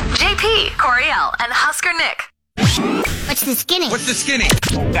Coriel, and Husker Nick. What's the skinny? What's the skinny?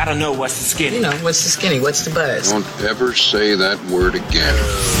 Gotta know what's the skinny. You know, what's the skinny? What's the buzz? Don't ever say that word again.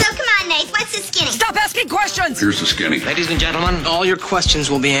 So come on, Nate. What's the skinny? Stop asking questions! Here's the skinny. Ladies and gentlemen, all your questions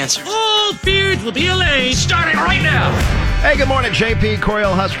will be answered. All fears will be allayed starting right now. Hey, good morning, JP,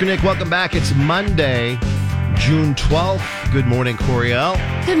 Coriel, Husker Nick. Welcome back. It's Monday, June 12th. Good morning, Coriel.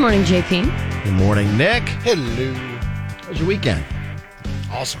 Good morning, JP. Good morning, Nick. Hello. How was your weekend?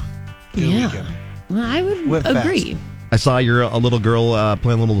 Awesome. Good weekend. Well, I would Went agree. fast. I saw you're a little girl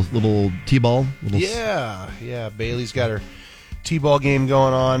playing a little t-ball. Yeah. Bailey's got her t-ball game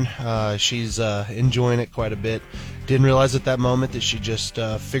going on. She's enjoying it quite a bit. Didn't realize at that moment that she just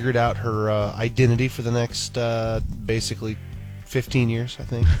figured out her identity for the next basically 15 years, I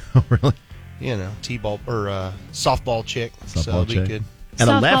think. Oh, really? You know, t-ball or softball chick. So it'll be good. And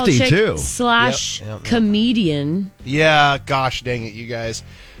Softball a lefty, chick too. / Yep. comedian. Yeah, gosh dang it, you guys.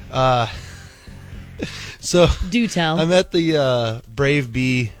 So Do tell. I'm at the Brave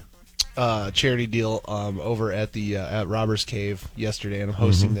Bee charity deal over at the at Robbers Cave yesterday, and I'm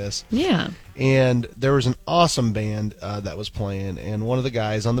hosting this. Yeah. And there was an awesome band that was playing, and one of the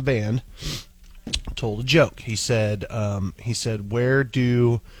guys on the band told a joke. He said, "Where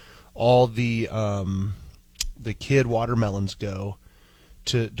do all the kid watermelons go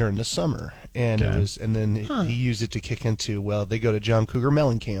during the summer?" And Okay. then he used it to kick into, well, they go to John Cougar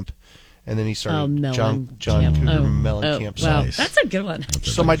Melon Camp. And then he started John Cougar Melon Camp. Wow, Nice. that's a good one.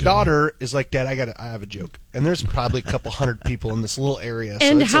 So my daughter is like, "Dad, I have a joke." And there's probably a couple hundred people in this little area. So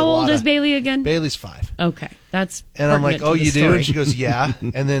And it's how a old lot is of- Bailey again? Bailey's 5. Okay, that's And I'm like, pertinent "Oh, to the you do?" story. And she goes, "Yeah."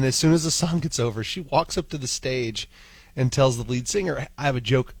 And then as soon as the song gets over, she walks up to the stage and tells the lead singer, "I have a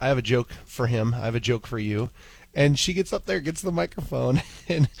joke. I have a joke for him. I have a joke for you." And she gets up there, gets the microphone,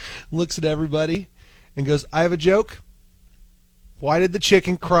 and looks at everybody and goes, "I have a joke. Why did the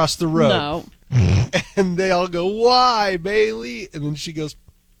chicken cross the road?" No. And they all go, "Why, Bailey?" And then she goes,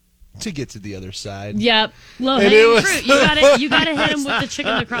 "To get to the other side." Yep. Low And it hanging was- fruit. You gotta hit him with the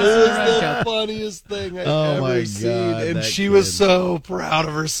chicken across It the was road the joke. funniest thing I've Oh, my ever seen. God, And that she was kid. so proud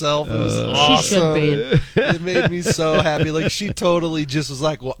of herself. It was She should awesome. be. It made me so happy. Like, she totally just was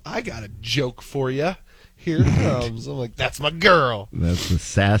like, "Well, I got a joke for you. Here it comes." I'm like, "That's my girl." That's the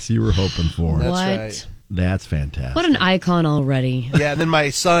sass you were hoping for. That's What? right. That's fantastic. What an icon already. Yeah, and then my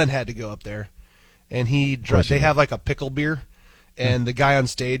son had to go up there, and they have like a pickle beer, and the guy on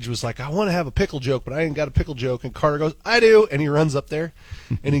stage was like, "I want to have a pickle joke, but I ain't got a pickle joke." And Carter goes, "I do," and he runs up there,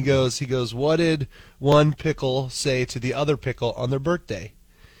 and he goes, "What did one pickle say to the other pickle on their birthday?"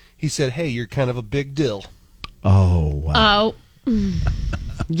 He said, "Hey, you're kind of a big deal." Oh, wow. Oh.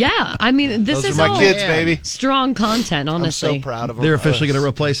 Yeah, I mean, this Those is are my all kids, baby. strong content, I'm honestly. so proud of them. They're officially going to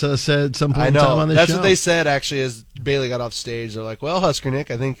replace us at some point I in time know. on this That's show. what they said, actually, as Bailey got off stage. They're like, "Well, Husker Nick,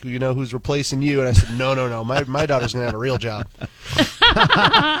 I think you know who's replacing you." And I said, No. My daughter's going to have a real job.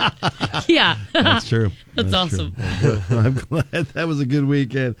 Yeah. That's true. That's awesome. True. I'm glad that was a good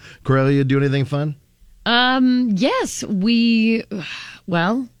weekend. Corellia, you do anything fun? Yes,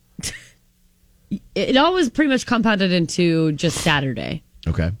 well, it always pretty much compounded into just Saturday.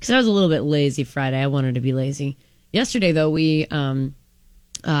 Okay. Because I was a little bit lazy Friday. I wanted to be lazy. Yesterday, though, we were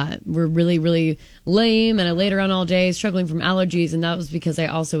really, really lame, and I laid around all day struggling from allergies, and that was because I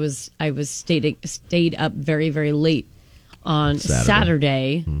stayed up very, very late on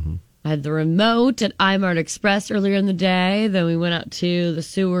Saturday. Mm-hmm. I had the remote at iMart Express earlier in the day. Then we went out to the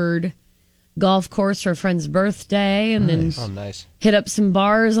Seward golf course for a friend's birthday, and then Nice. hit up some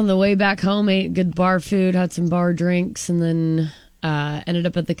bars on the way back home, ate good bar food, had some bar drinks, and then ended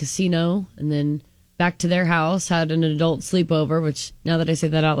up at the casino, and then back to their house, had an adult sleepover, which now that I say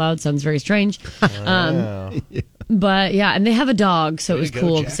that out loud sounds very strange. But yeah, and they have a dog, so it was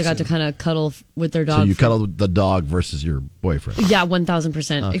cool because I got to kind of cuddle with their dog. So you cuddled the dog versus your boyfriend. Yeah,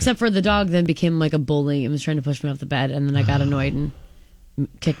 1,000%. Okay. Except for the dog then became like a bully and was trying to push me off the bed, and then I got annoyed and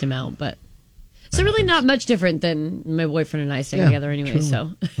kicked him out. But so really not much different than my boyfriend and I staying together anyway. True.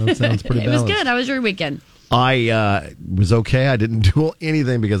 So That sounds pretty it was balanced. good. How was your weekend? I was okay. I didn't do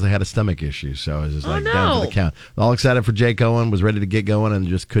anything because I had a stomach issue, so I was just down to the count. All excited for Jake Owen, was ready to get going, and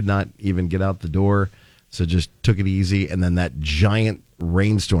just could not even get out the door. So just took it easy, and then that giant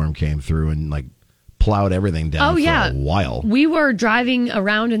rainstorm came through and plowed everything down for a while. We were driving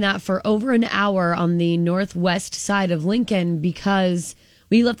around in that for over an hour on the northwest side of Lincoln because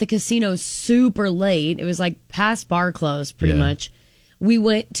we left the casino super late. It was like past bar close, pretty much. We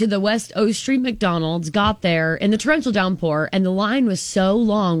went to the West O Street McDonald's, got there in the torrential downpour, and the line was so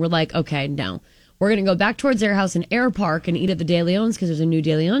long. We're like, okay, no. We're going to go back towards their house in Air Park and eat at the De Leon's because there's a new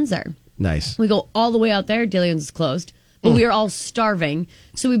De Leon's there. Nice. We go all the way out there. De Leon's is closed. but we are all starving.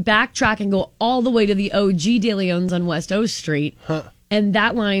 So we backtrack and go all the way to the OG De Leon's on West O Street. And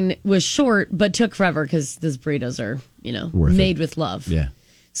that line was short, but took forever because those burritos are, made with love. Yeah.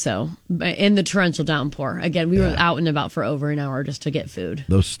 So, in the torrential downpour. Again, we were out and about for over an hour just to get food.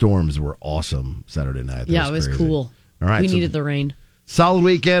 Those storms were awesome Saturday night. It was crazy. cool. All right. We needed the rain. Solid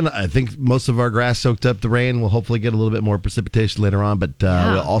weekend. I think most of our grass soaked up the rain. We'll hopefully get a little bit more precipitation later on, but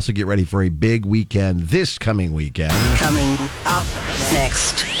we'll also get ready for a big weekend this coming weekend. Coming up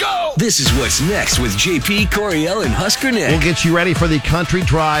next. Go! This is what's next with JP, Coriel, and Husker Nick. We'll get you ready for the Country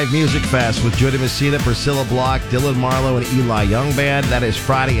Drive Music Fest with Jody Messina, Priscilla Block, Dylan Marlowe, and Eli Young Band. That is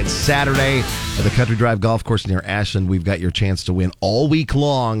Friday and Saturday at the Country Drive Golf Course near Ashland. We've got your chance to win all week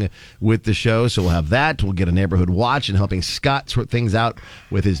long with the show, so we'll have that. We'll get a neighborhood watch and helping Scott sort things out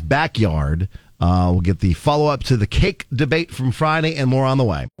with his backyard. We'll get the follow-up to the cake debate from Friday and more on the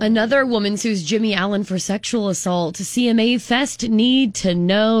way. Another woman sues Jimmy Allen for sexual assault. CMA Fest Need to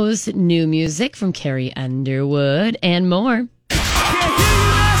Know's new music from Carrie Underwood and more.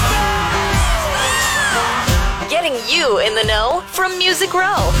 Getting you in the know from Music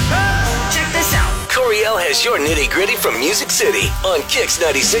Row. Check this out. Coriel has your nitty-gritty from Music City on Kix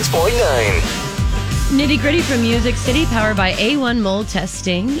 96.9. Nitty Gritty from Music City, powered by A1 mold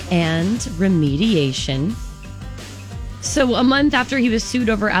testing and remediation. So a month after he was sued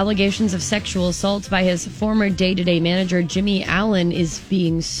over allegations of sexual assault by his former day-to-day manager, Jimmy Allen is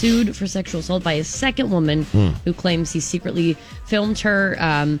being sued for sexual assault by a second woman who claims he secretly filmed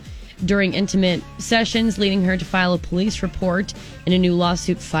her during intimate sessions, leading her to file a police report in a new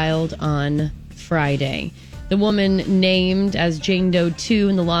lawsuit filed on Friday. The woman named as Jane Doe 2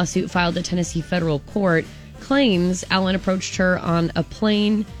 in the lawsuit filed at Tennessee federal court claims Allen approached her on a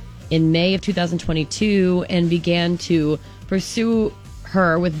plane in May of 2022 and began to pursue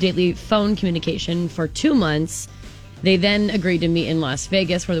her with daily phone communication for 2 months. They then agreed to meet in Las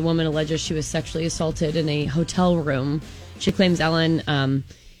Vegas, where the woman alleges she was sexually assaulted in a hotel room. She claims Allen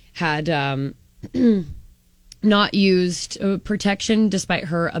had not used protection despite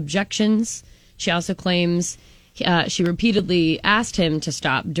her objections. She also claims she repeatedly asked him to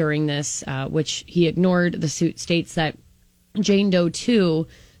stop during this, which he ignored. The suit states that Jane Doe 2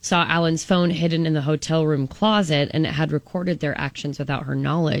 saw Allen's phone hidden in the hotel room closet and it had recorded their actions without her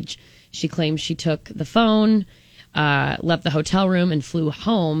knowledge. She claims she took the phone, left the hotel room, and flew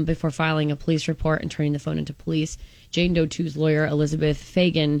home before filing a police report and turning the phone into police. Jane Doe 2's lawyer, Elizabeth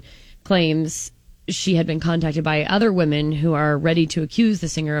Fagan, claims she had been contacted by other women who are ready to accuse the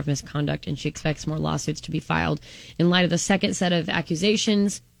singer of misconduct, and she expects more lawsuits to be filed. In light of the second set of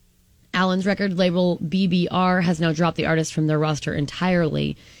accusations, Allen's record label BBR has now dropped the artist from their roster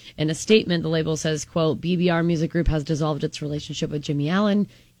entirely. In a statement, the label says, quote, BBR Music Group has dissolved its relationship with Jimmy Allen.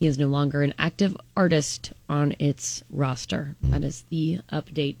 He is no longer an active artist on its roster. That is the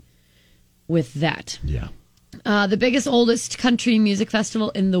update with that. Yeah. The biggest, oldest country music festival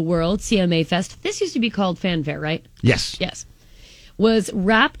in the world, CMA Fest. This used to be called Fanfare, right? Yes. Yes. Was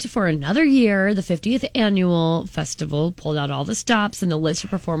wrapped for another year. The 50th annual festival pulled out all the stops, and the list of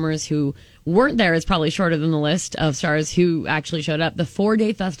performers who weren't there is probably shorter than the list of stars who actually showed up. The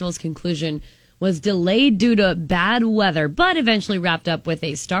 4-day festival's conclusion was delayed due to bad weather, but eventually wrapped up with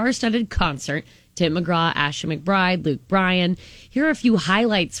a star-studded concert. Tim McGraw, Ashley McBride, Luke Bryan. Here are a few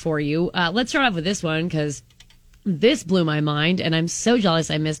highlights for you. Let's start off with this one, because this blew my mind, and I'm so jealous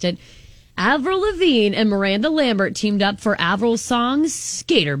I missed it. Avril Lavigne and Miranda Lambert teamed up for Avril's song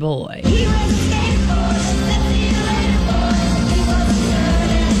Skater Boy.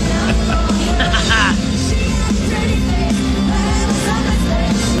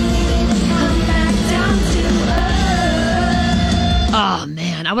 Oh,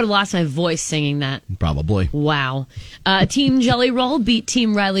 man, I would have lost my voice singing that. Probably. Wow. Team Jelly Roll beat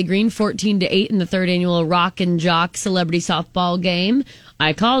Team Riley Green 14-8 in the third annual Rock and Jock Celebrity Softball game.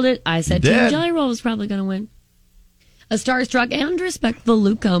 I called it. I said Team Jelly Roll was probably going to win. A starstruck and respectful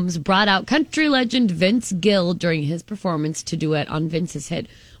Luke Combs brought out country legend Vince Gill during his performance to duet on Vince's hit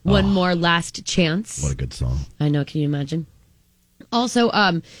One More Last Chance. What a good song. I know, can you imagine? Also,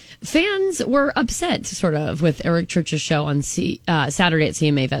 fans were upset, sort of, with Eric Church's show on Saturday at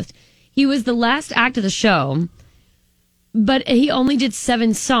CMA Fest. He was the last act of the show, but he only did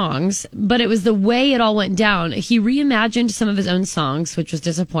 7 songs, but it was the way it all went down. He reimagined some of his own songs, which was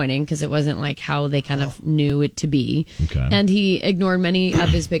disappointing because it wasn't like how they kind of knew it to be. Okay. And he ignored many of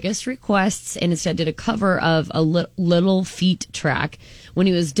his biggest requests and instead did a cover of a Little Feat track. When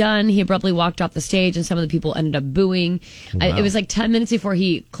he was done, he abruptly walked off the stage and some of the people ended up booing. Wow. It was like 10 minutes before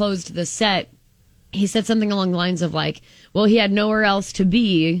he closed the set. He said something along the lines of like, well, he had nowhere else to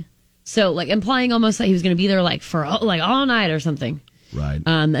be, So, like, implying almost that he was going to be there, like, for, like, all night or something. Right.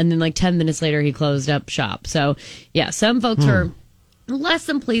 And then, like, 10 minutes later, he closed up shop. So, yeah, some folks are less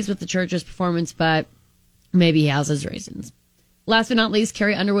than pleased with the church's performance, but maybe he has his reasons. Last but not least,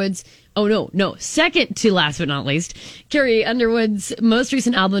 Carrie Underwood's, second to last but not least, Carrie Underwood's most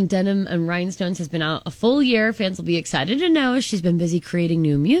recent album, Denim and Rhinestones, has been out a full year. Fans will be excited to know she's been busy creating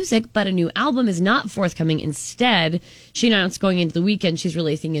new music, but a new album is not forthcoming. Instead, she announced going into the weekend she's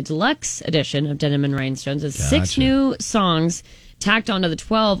releasing a deluxe edition of Denim and Rhinestones with 6 new songs tacked onto the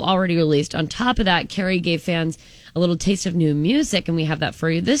 12 already released. On top of that, Carrie gave fans a little taste of new music, and we have that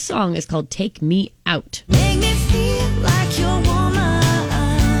for you. This song is called Take Me Out. Make me feel like you're woman,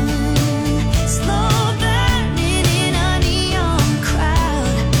 slow burning in a neon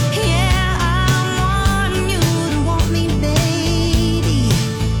crowd. Yeah, I want you to want me, baby.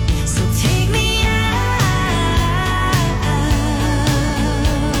 So take me out.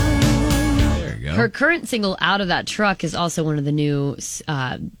 There you go. Her current single, Out of That Truck, is also one of the new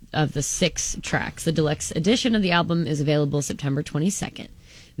of the 6 tracks. The deluxe edition of the album is available September 22nd.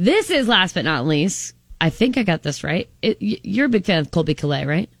 This is last but not least. I think I got this right. You're a big fan of Colby Calais,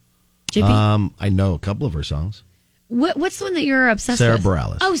 right? JP? I know a couple of her songs. What's the one that you're obsessed Sarah with?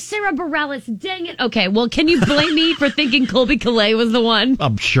 Bareilles. Oh, Sarah Bareilles. Dang it. Okay, well, can you blame me for thinking Colby Calais was the one?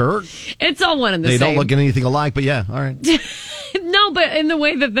 I'm sure. It's all one and the They same. don't look anything alike, but yeah, all right. No, but in the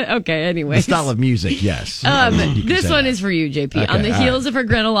way that okay, anyway. The style of music, yes. This one is for you, JP. Okay, On the all heels of her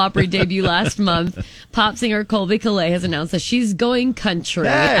Grand Ole Opry debut last month, pop singer Colby Calais has announced that she's going country,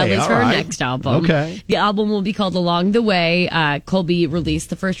 at least for her next album. Okay. The album will be called Along the Way. Colby released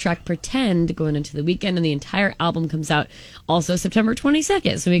the first track, Pretend, going into the weekend, and the entire album comes out also September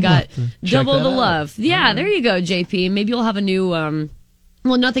 22nd. So we got double the love. Yeah, there you go, JP. Maybe you'll have a new...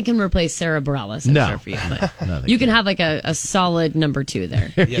 well, nothing can replace Sarah Bareilles, I'm sure for you. But you can have like a solid number 2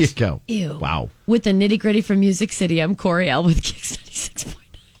 there. There you go. Ew. Wow. With the nitty gritty from Music City, I'm Coriel with Kicks 96.9.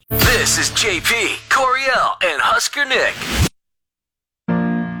 This is JP, Coriel, and Husker Nick.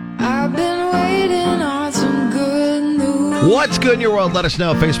 I've been waiting on some good news. What's good in your world? Let us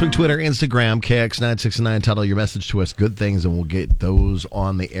know. Facebook, Twitter, Instagram, KX969. Title your message to us, good things, and we'll get those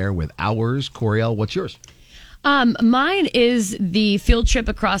on the air with ours. Coriel, what's yours? Mine is the field trip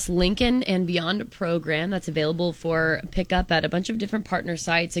across Lincoln and Beyond program that's available for pickup at a bunch of different partner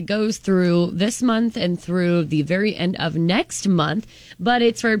sites. It goes through this month and through the very end of next month, but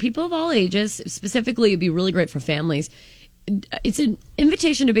it's for people of all ages. Specifically, it'd be really great for families. It's an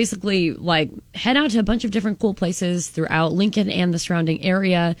invitation to basically like head out to a bunch of different cool places throughout Lincoln and the surrounding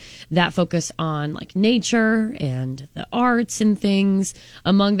area that focus on like nature and the arts and things.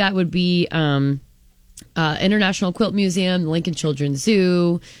 Among that would be, International Quilt Museum, the Lincoln Children's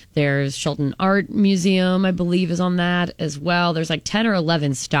Zoo. There's Shelton Art Museum, I believe, is on that as well. There's like 10 or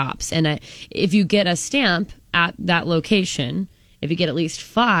 11 stops. And if you get a stamp at that location, if you get at least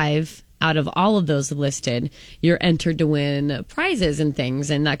 5 out of all of those listed, you're entered to win prizes and things.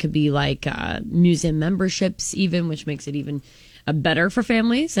 And that could be like museum memberships even, which makes it even better for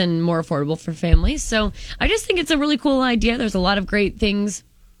families and more affordable for families. So I just think it's a really cool idea. There's a lot of great things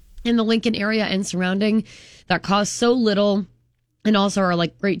in the Lincoln area and surrounding that cost so little and also are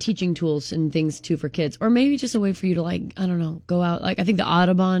like great teaching tools and things too for kids, or maybe just a way for you to like, I don't know, go out. Like I think the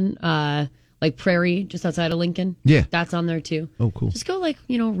Audubon, like Prairie just outside of Lincoln. Yeah. That's on there too. Oh, cool. Just go like,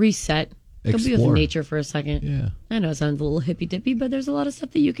 reset. Go be with nature for a second. Yeah. I know it sounds a little hippy dippy, but there's a lot of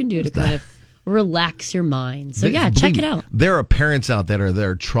stuff that you can do to kind of relax your mind. So yeah, check it out. There are parents out there that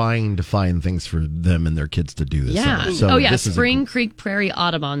are trying to find things for them and their kids to do this Yeah. summer. So oh yeah, this Spring Creek Prairie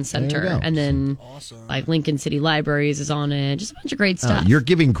Audubon Center, and then like Lincoln City Libraries is on it. Just a bunch of great stuff. You're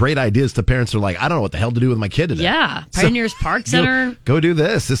giving great ideas to parents who are like, I don't know what the hell to do with my kid today. Yeah, Pioneers Park Center. Go do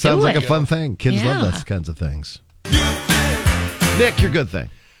this. This sounds like a it. fun thing. Kids love those kinds of things. Nick, your good thing.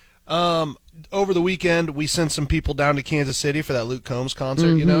 Over the weekend, we sent some people down to Kansas City for that Luke Combs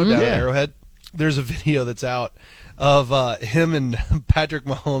concert, down at Arrowhead. There's a video that's out of him and Patrick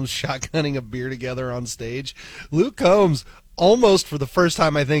Mahomes shotgunning a beer together on stage. Luke Combs, almost for the first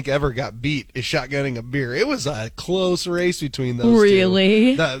time I think ever, got beat is shotgunning a beer. It was a close race between those two.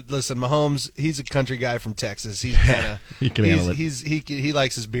 Really? Listen, Mahomes, he's a country guy from Texas. He's kind of he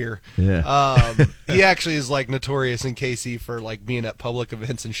likes his beer. Yeah. He actually is like notorious in KC for like being at public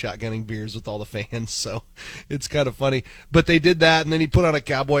events and shotgunning beers with all the fans. So it's kind of funny. But they did that, and then he put on a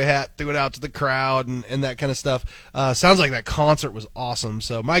cowboy hat, threw it out to the crowd, and that kind of stuff. Sounds like that concert was awesome.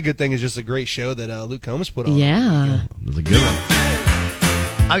 So my good thing is just a great show that Luke Combs put on. Yeah. It was a good one.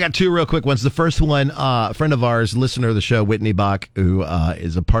 I got two real quick ones. The first one, a friend of ours, listener of the show, Whitney Bach, who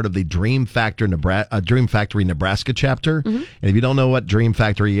is a part of the Dream Factory Nebraska chapter. And if you don't know what Dream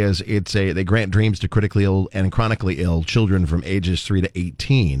Factory is, they grant dreams to critically ill and chronically ill children from ages 3 to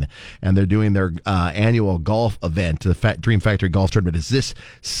 18. And they're doing their annual golf event. The Dream Factory Golf Tournament is this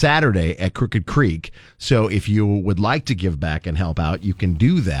Saturday at Crooked Creek. So if you would like to give back and help out, you can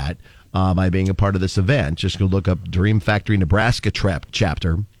do that. By being a part of this event. Just go look up Dream Factory Nebraska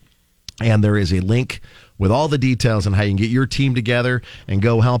chapter, and there is a link with all the details on how you can get your team together and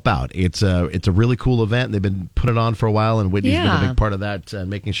go help out. It's a really cool event. They've been putting it on for a while, and Whitney's been a big part of that,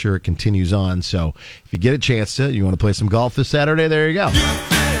 making sure it continues on. So if you get a chance you want to play some golf this Saturday, there you go.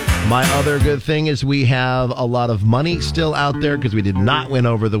 My other good thing is we have a lot of money still out there because we did not win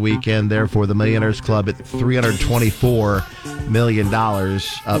over the weekend. Therefore, the Millionaires Club at $324 million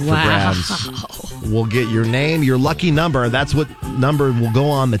up for grabs. We'll get your name, your lucky number. That's what number will go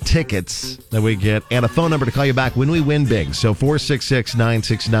on the tickets that we get, and a phone number to call you back when we win big. So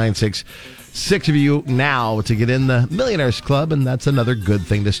 466-9696. 6 of you now to get in the Millionaires Club, and that's another good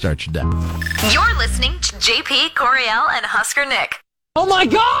thing to start your day. You're listening to JP, Coriel, and Husker Nick. Oh my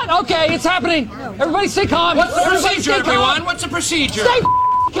God! Okay, it's happening. Everybody stay calm. What's the procedure, everyone? What's the procedure? Stay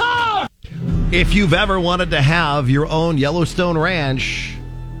calm! If you've ever wanted to have your own Yellowstone Ranch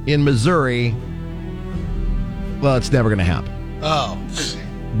in Missouri, well, it's never going to happen. Oh.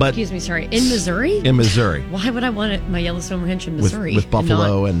 But excuse me, sorry. In Missouri? In Missouri. Why would I want my Yellowstone Ranch in Missouri? With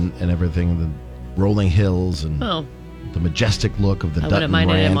buffalo and everything, the rolling hills and the majestic look of the Dutton Ranch. I wouldn't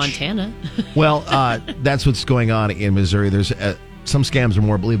mind it in Montana. Well, that's what's going on in Missouri. There's some scams are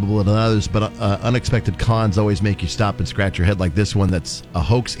more believable than others, but unexpected cons always make you stop and scratch your head, like this one that's a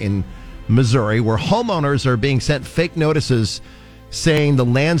hoax in Missouri, where homeowners are being sent fake notices saying the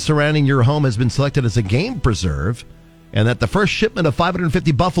land surrounding your home has been selected as a game preserve and that the first shipment of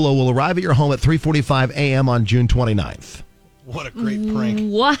 550 buffalo will arrive at your home at 3:45 a.m. on June 29th. What a great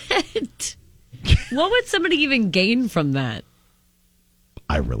prank. What? What would somebody even gain from that?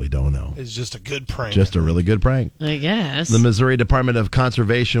 I really don't know. It's just a good prank. Just a really good prank. I guess. The Missouri Department of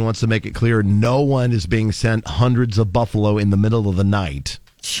Conservation wants to make it clear no one is being sent hundreds of buffalo in the middle of the night.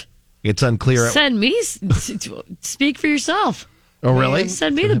 It's unclear. Send me. Speak for yourself. Oh, really?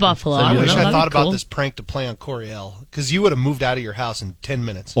 Send me the buffalo. I wish I thought about cool. this prank to play on Coriel, because you would have moved out of your house in 10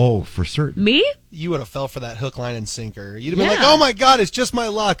 minutes. Oh, for certain. Me? You would have fell for that hook, line, and sinker. You'd have been like, oh, my God, it's just my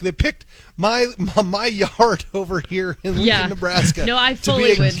luck. They picked my yard over here in Lincoln, Nebraska. No, I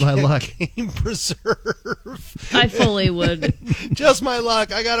fully would. My luck. Game preserve. I fully would. Just my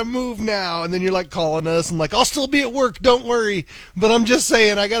luck. I got to move now. And then you're like calling us and like, I'll still be at work. Don't worry. But I'm just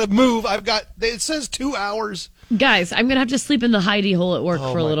saying, I got to move. It says 2 hours. Guys, I'm going to have to sleep in the hidey hole at work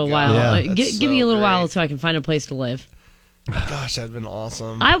for a little while. Yeah. Give me a little while so I can find a place to live. Gosh, that'd been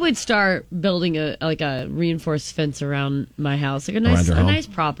awesome. I would start building a reinforced fence around my house, like a nice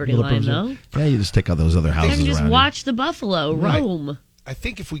property line, though. Yeah, you just take out those other houses I can just around watch the buffalo roam. I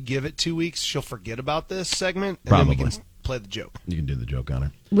think if we give it 2 weeks, she'll forget about this segment, and Probably. then we can play the joke. You can do the joke on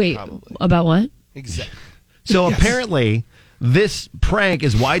her. Wait, Probably. about what? Exactly. So apparently, this prank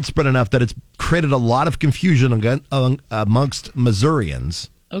is widespread enough that it's created a lot of confusion amongst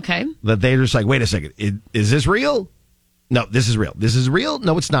Missourians. Okay. That they're just like, wait a second, is this real? No, this is real. This is real?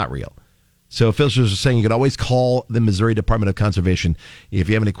 No, it's not real. So officials are saying you could always call the Missouri Department of Conservation if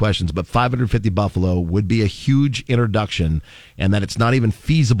you have any questions, but 550 buffalo would be a huge introduction, and that it's not even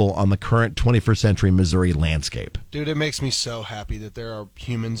feasible on the current 21st century Missouri landscape. Dude, it makes me so happy that there are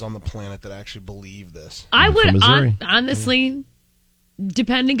humans on the planet that actually believe this. I would Missouri. honestly,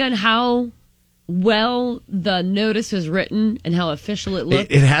 depending on how well the notice was written and how official it looked,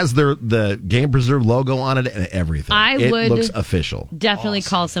 It has the Game Preserve logo on it and everything. It looks official. Definitely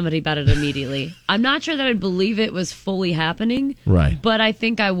call somebody about it immediately. I'm not sure that I'd believe it was fully happening, Right. but I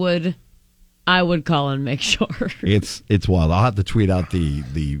think I would call and make sure. It's wild. I'll have to tweet out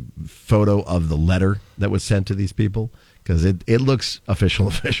the photo of the letter that was sent to these people because it looks official.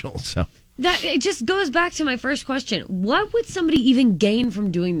 So That it just goes back to my first question. What would somebody even gain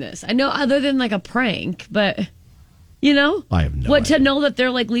from doing this? I know other than like a prank, but I have no idea. To know that they're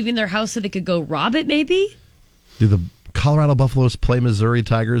like leaving their house so they could go rob it maybe? Do the Colorado Buffaloes play Missouri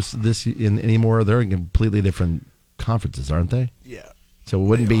Tigers anymore? They're in completely different conferences, aren't they? Yeah. So it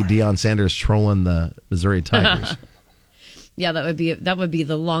wouldn't be Deion Sanders trolling the Missouri Tigers. Yeah, that would be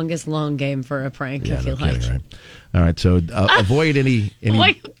the longest long game for a prank, I feel like. Kidding, right? All right, so avoid any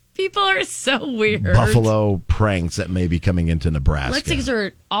Like, people are so weird. buffalo pranks that may be coming into Nebraska. Let's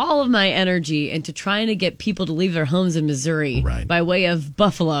exert all of my energy into trying to get people to leave their homes in Missouri by way of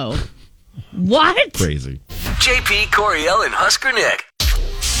buffalo. What? Crazy. JP, Coriel, and Husker Nick.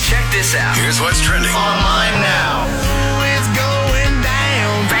 Check this out. Here's what's trending Online now. It's going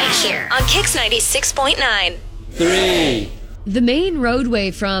down. Right here. On Kix 96.9. 3. The main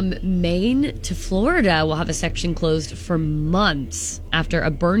roadway from Maine to Florida will have a section closed for months after a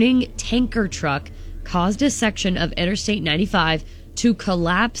burning tanker truck caused a section of Interstate 95 to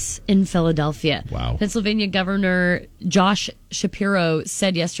collapse in Philadelphia. Wow. Pennsylvania Governor Josh Shapiro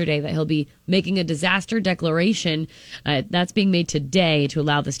said yesterday that he'll be making a disaster declaration. That's being made today to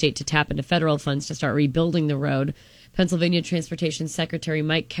allow the state to tap into federal funds to start rebuilding the road. Pennsylvania Transportation Secretary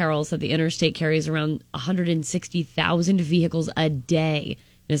Mike Carroll said the interstate carries around 160,000 vehicles a day.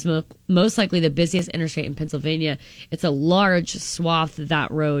 It's most likely the busiest interstate in Pennsylvania. It's a large swath of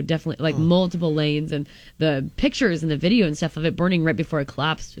that road, definitely like multiple lanes, and the pictures and the video and stuff of it burning right before it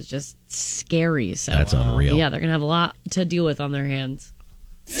collapsed was just scary. So That's unreal. Yeah, they're gonna have a lot to deal with on their hands.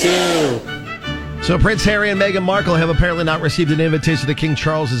 2. So Prince Harry and Meghan Markle have apparently not received an invitation to King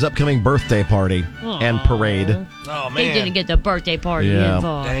Charles's upcoming birthday party and parade. Oh, man. They didn't get the birthday party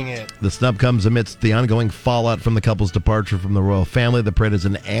involved. Dang it. The snub comes amidst the ongoing fallout from the couple's departure from the royal family. The parade is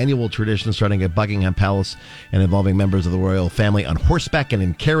an annual tradition starting at Buckingham Palace and involving members of the royal family on horseback and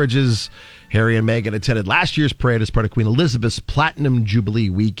in carriages. Harry and Meghan attended last year's parade as part of Queen Elizabeth's Platinum Jubilee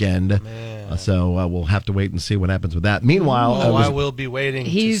weekend. So we'll have to wait and see what happens with that. Meanwhile, I will be waiting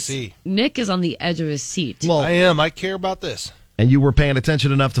to see. Nick is on the edge of his seat. Well, I am. I care about this. And you were paying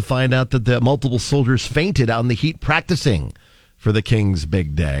attention enough to find out that the multiple soldiers fainted out in the heat practicing for the king's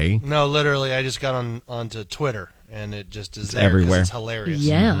big day. No, literally, I just got onto Twitter, and it just is there 'cause everywhere. It's hilarious.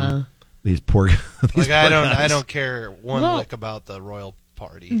 Yeah. These poor I don't care one lick about the royal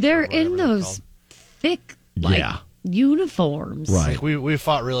party. They're in those thick, uniforms. Right. Like we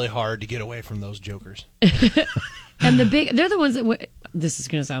fought really hard to get away from those jokers. And they're the ones that this is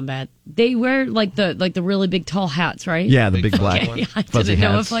going to sound bad. They wear like the really big tall hats, right? Yeah, the big black I fuzzy didn't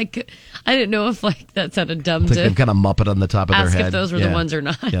know hats. I didn't know if that sounded dumb Like to they've got a Muppet on the top of their ask head. if those were the ones or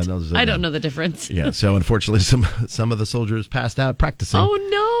not. Yeah, those are I don't know the difference. Yeah, so unfortunately, some of the soldiers passed out practicing. Oh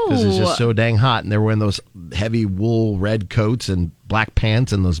no! Because it's just so dang hot, and they're wearing those heavy wool red coats and black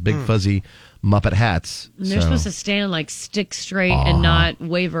pants and those big fuzzy Muppet hats. And they're supposed to stand like stick straight and not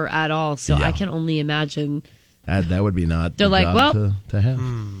waver at all. So Yeah. I can only imagine. That would be not. They're the like, job well, to have.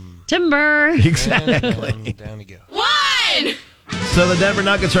 Timber. Exactly. Down you go. So the Denver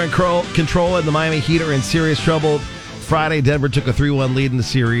Nuggets are in control, and the Miami Heat are in serious trouble. Friday, Denver took a 3-1 lead in the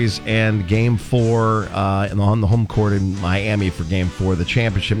series, and Game 4 on the home court in Miami for Game 4, the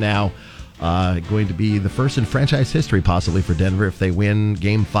championship now. Going to be the first in franchise history, possibly, for Denver if they win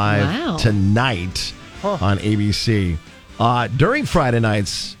Game 5 tonight on ABC. During Friday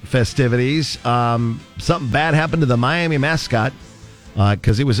night's festivities, something bad happened to the Miami mascot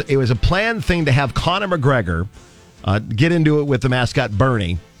because it was a planned thing to have Conor McGregor get into it with the mascot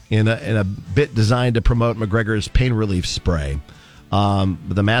Bernie in a bit designed to promote McGregor's pain relief spray.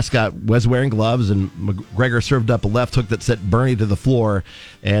 But the mascot was wearing gloves, and McGregor served up a left hook that sent Bernie to the floor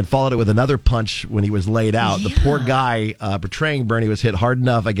and followed it with another punch when he was laid out. Yeah. The poor guy portraying Bernie was hit hard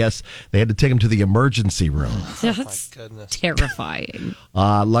enough, I guess they had to take him to the emergency room. That's terrifying.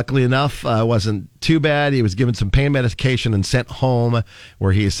 Luckily enough, it wasn't too bad. He was given some pain medication and sent home,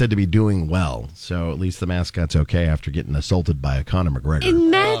 where he is said to be doing well. So at least the mascot's okay after getting assaulted by Conor McGregor.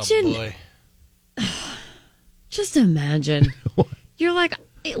 Imagine. Just imagine. You're like,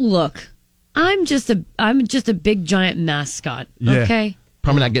 look, I'm just a big giant mascot. Okay. Yeah.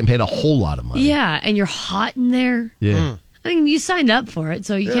 Probably not getting paid a whole lot of money. Yeah, and you're hot in there. Yeah. I mean, you signed up for it,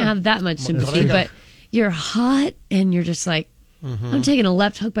 so you can't have that much sympathy. But you're hot, and you're just like, I'm taking a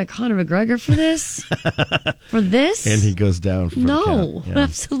left hook by Conor McGregor for this? For this? And he goes down for No, yeah.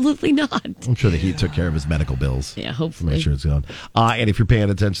 absolutely not. I'm sure the Heat took care of his medical bills. Yeah, hopefully. Make sure it's gone. And if you're paying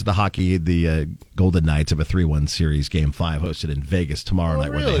attention to hockey, the Golden Knights have a 3-1 series, Game 5, hosted in Vegas tomorrow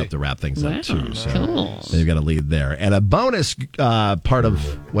night, where they hope to wrap things up, too. So cool. They've got a lead there. And a bonus part of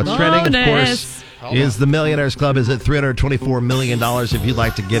what's trending, of course, is the Millionaires Club is at $324 million. If you'd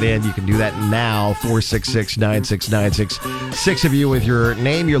like to get in, you can do that now. 466-9696. 6 of you with your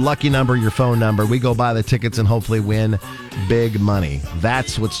name, your lucky number, your phone number. We go buy the tickets and hopefully win big money.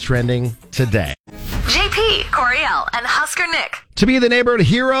 That's what's trending today. JP, Coriel, and Husker Nick. To be the neighborhood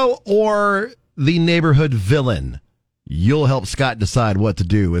hero or the neighborhood villain, you'll help Scott decide what to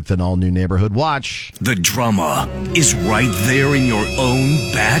do with an all-new Neighborhood Watch. The drama is right there in your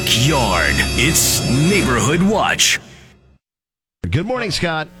own backyard. It's Neighborhood Watch. Good morning,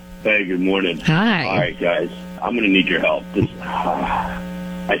 Scott. Hey, good morning. Hi. All right, guys. I'm going to need your help.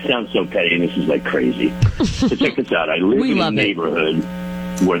 I sound so petty, and this is like crazy. So check this out. I live in a neighborhood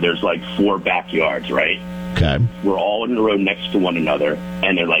where there's like 4 backyards, right? Okay. We're all in the row next to one another,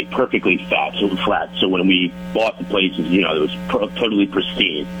 and they're like perfectly flat. So when we bought the places, it was totally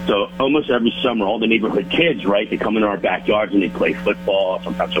pristine. So almost every summer, all the neighborhood kids, right, they come into our backyards and they play football.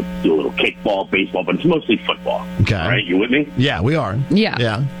 Sometimes they'll do a little kickball, baseball, but it's mostly football. Okay. All right, you with me? Yeah, we are.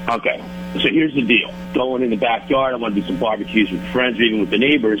 Yeah. Okay. So here's the deal. Going in the backyard, I want to do some barbecues with friends or even with the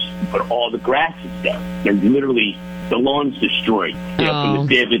neighbors, but all the grass is down. They're literally, the lawn's destroyed. From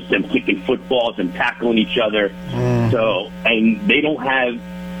the divots, them kicking footballs and tackling each other. So, and they don't have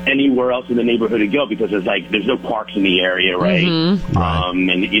anywhere else in the neighborhood to go because there's no parks in the area, right? And,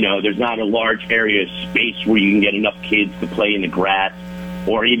 there's not a large area of space where you can get enough kids to play in the grass.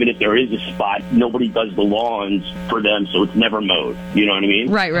 Or even if there is a spot, nobody does the lawns for them, so it's never mowed. You know what I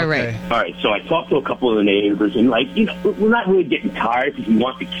mean? Right. All right, so I talked to a couple of the neighbors, and we're not really getting tired because we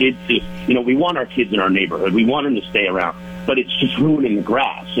want the kids to, we want our kids in our neighborhood. We want them to stay around, but it's just ruining the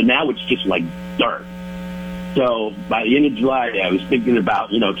grass. So now it's just like dirt. So by the end of July, I was thinking about,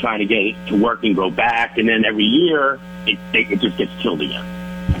 trying to get it to work and grow back, and then every year it just gets killed again.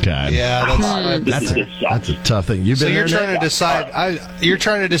 God. Yeah, that's a tough thing. So you're trying to decide. You're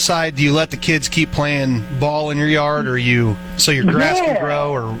trying to decide. Do you let the kids keep playing ball in your yard, or so your grass can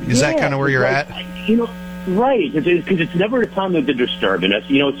grow, or is that kind of where you're at? Right? Because it's never a time that they're disturbing us.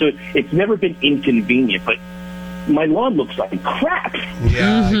 So it's never been inconvenient, but my lawn looks like crap.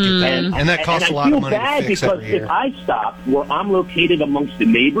 Yeah, I get that. And that costs a lot of money to fix every year. If I stop where I'm located amongst the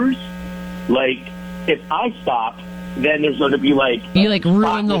neighbors, if I stop, then there's going to be you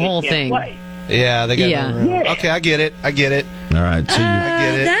ruin the whole thing. Play. Yeah, they got no room. Okay, I get it. All right, so I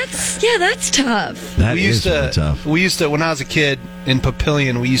get it. That's tough. That is really tough. We used to, when I was a kid in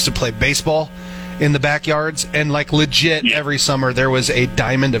Papillion, we used to play baseball in the backyards, and legit every summer there was a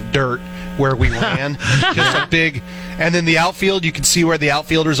diamond of dirt where we ran, just a big, and then the outfield, you could see where the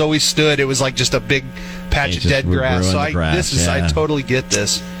outfielders always stood. It was just a big patch of dead grass. So I totally get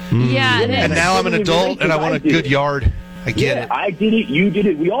this. Yeah, and now I'm an adult and I want a good yard. I get it. I did it. You did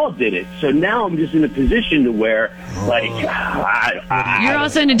it. We all did it. So now I'm just in a position to where, you're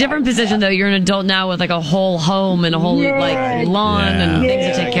also in a different position though. You're an adult now with a whole home and a whole lawn and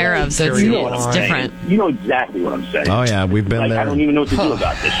things to take care of. So it's different. You know exactly what I'm saying. Oh yeah, we've been there. I don't even know what to do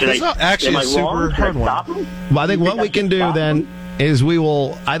about this. Should it's not actually a super hard one. Well, I think what we can do then is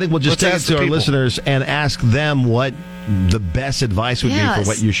we'll just take it to our listeners and ask them what the best advice would be for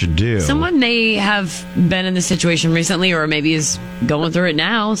what you should do. Someone may have been in this situation recently, or maybe is going through it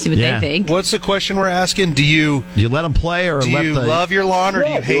now. See what they think. What's the question we're asking? Do you let them play, or do you love your lawn, or do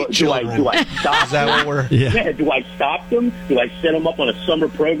you hate children? Do I stop? Is that what we're? Yeah. Do I stop them? Do I set them up on a summer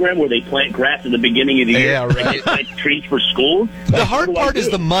program where they plant grass at the beginning of the year? Yeah, right. Like trees for schools. The hard part is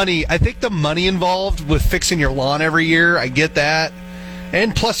the money. I think the money involved with fixing your lawn every year. I get that.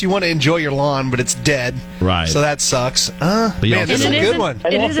 And plus, you want to enjoy your lawn, but it's dead. Right. So that sucks. Man, this is a good one.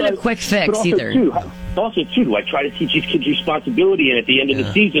 It isn't a quick fix either. Also, do I try to teach these kids responsibility, and at the end of the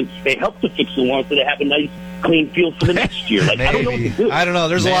season, they help to fix the lawn so they have a nice, clean field for the next year? I don't know what to do. I don't know.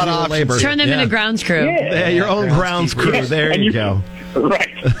 There's a lot of options. Labor. Turn them into grounds crew. Yeah, your own grounds crew. Yeah. There you go. Right.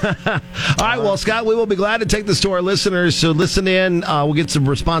 All right, well, Scott, we will be glad to take this to our listeners. So listen in. We'll get some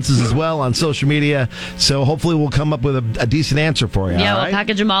responses as well on social media. So hopefully we'll come up with a decent answer for you. Yeah, we'll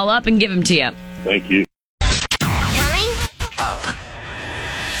package them all up and give them to you. Thank you.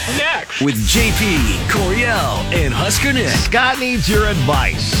 Next. With JP, Coriel, and Husker Nick. Scott needs your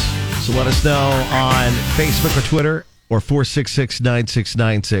advice. So let us know on Facebook or Twitter or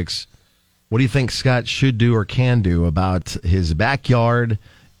 466-9696. What do you think Scott should do or can do about his backyard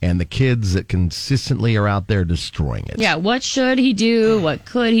and the kids that consistently are out there destroying it? Yeah, what should he do? What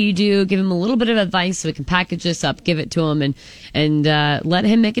could he do? Give him a little bit of advice so we can package this up, give it to him, and let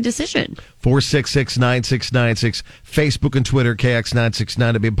him make a decision. 466-9696, Facebook and Twitter,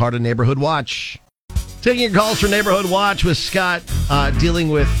 KX969 to be a part of Neighborhood Watch. Taking your calls for Neighborhood Watch with Scott dealing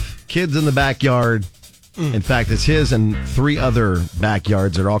with kids in the backyard. In fact, it's his and 3 other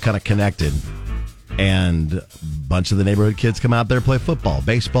backyards that are all kind of connected. And a bunch of the neighborhood kids come out there, play football,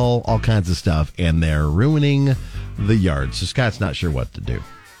 baseball, all kinds of stuff, and they're ruining the yard. So Scott's not sure what to do.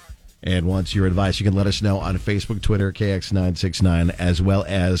 And wants your advice, you can let us know on Facebook, Twitter, KX969, as well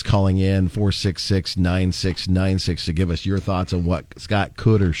as calling in 466-9696 to give us your thoughts on what Scott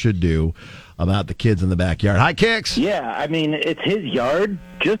could or should do about the kids in the backyard. Hi, Kix. Yeah, I mean, it's his yard.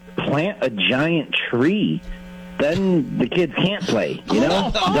 Just plant a giant tree. Then the kids can't play, you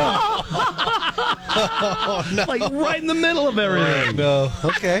know? Oh, no. Like right in the middle of everything. No.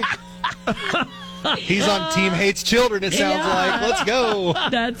 Okay. He's on Team Hates Children, it sounds like. Let's go.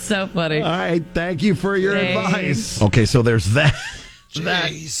 That's so funny. All right. Thank you for your advice. Okay, so there's that.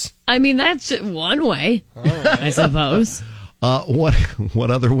 Jeez. I mean, that's one way, I suppose.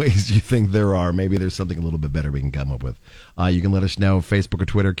 What other ways do you think there are? Maybe there's something a little bit better we can come up with. You can let us know, Facebook or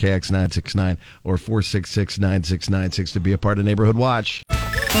Twitter, KX969 or 466-9696 to be a part of Neighborhood Watch.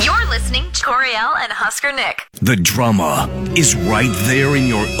 You're listening to Coriel and Husker Nick. The drama is right there in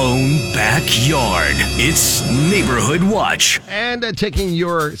your own backyard. It's Neighborhood Watch. And taking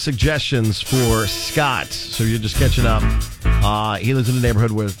your suggestions for Scott. So you're just catching up. He lives in a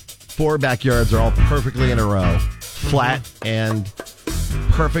neighborhood where 4 backyards are all perfectly in a row, flat, and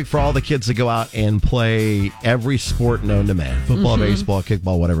perfect for all the kids to go out and play every sport known to man. Football, baseball,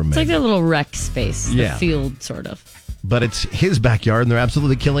 kickball, whatever. It's like a little rec space, the field, sort of. But it's his backyard, and they're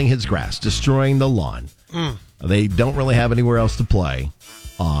absolutely killing his grass, destroying the lawn. They don't really have anywhere else to play,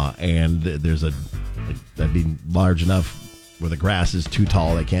 and that'd be large enough where the grass is too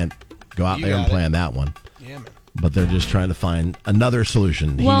tall. They can't go out there and play on that one. Yeah, man. But they're just trying to find another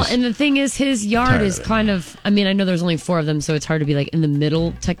solution. Well, and the thing is, his yard is kind of, I mean, I know there's only 4 of them, so it's hard to be like in the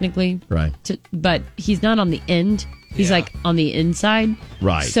middle, technically. Right. But he's not on the end. He's like on the inside.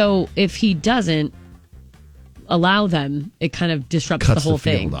 Right. So if he doesn't allow them, it kind of disrupts the whole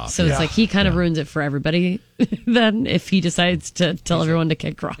thing. So it's like he kind of ruins it for everybody then if he decides to tell everyone to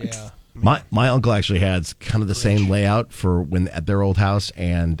kick rocks. Yeah. My uncle actually had kind of the same layout for when at their old house,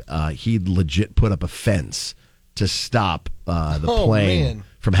 and he legit put up a fence to stop the playing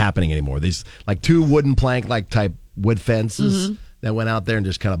from happening anymore. These like 2 wooden plank like type wood fences that went out there and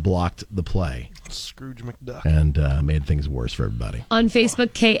just kind of blocked the play. Scrooge McDuck. And made things worse for everybody. On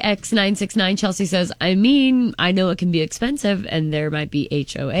Facebook, KX969, Chelsea says, I mean, I know it can be expensive and there might be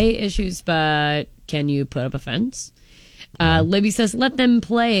HOA issues, but can you put up a fence? Libby says, let them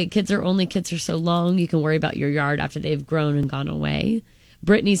play. Kids are so long. You can worry about your yard after they've grown and gone away.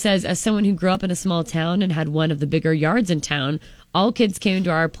 Brittany says, as someone who grew up in a small town and had one of the bigger yards in town, all kids came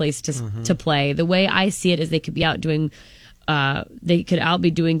to our place to play. The way I see it is they could be out doing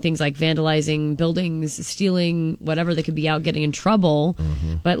things like vandalizing buildings, stealing, whatever. They could be out getting in trouble,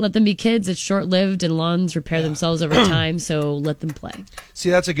 but let them be kids. It's short-lived and lawns repair themselves over time, so let them play. See,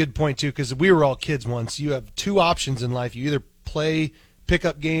 that's a good point, too, because we were all kids once. You have 2 options in life. You either play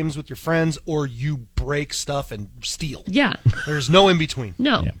pickup games with your friends or you break stuff and steal. Yeah. There's no in between.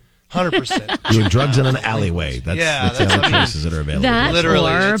 No. Yeah. 100%. Doing drugs in an alleyway. That's the only choices that are available. That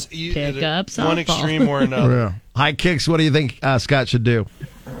literally, or it's pick up softball. one extreme or another. Yeah. Hi, Kicks. What do you think Scott should do?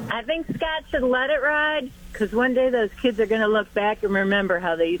 I think Scott should let it ride, because one day those kids are going to look back and remember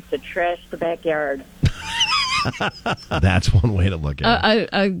how they used to trash the backyard. That's one way to look at it.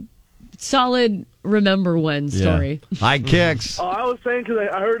 A solid remember when story. Yeah. Hi, Kicks. Oh, I was saying because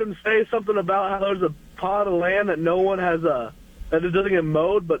I heard him say something about how there's a pot of land that no one has that it doesn't get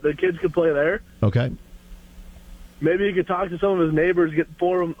mowed, but the kids can play there. Okay. Maybe you could talk to some of his neighbors, get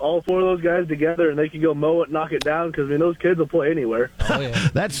all 4 of those guys together, and they can go mow it, knock it down, because, I mean, those kids will play anywhere. Oh, yeah.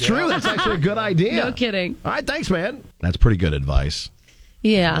 That's true. That's actually a good idea. No kidding. All right, thanks, man. That's pretty good advice.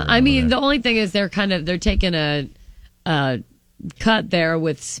 Yeah, I mean, the only thing is they're taking a cut there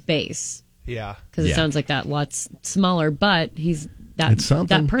with space. Yeah. Because it sounds like that lot's smaller, but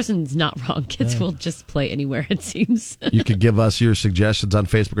that person's not wrong. Kids will just play anywhere, it seems. You could give us your suggestions on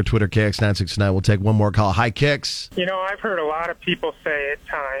Facebook or Twitter, KX969. We'll take one more call. Hi, Kicks. You know, I've heard a lot of people say at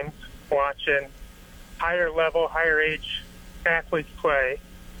times, watching higher level, higher age athletes play,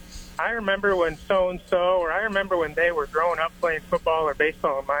 I remember when so-and-so, or I remember when they were growing up playing football or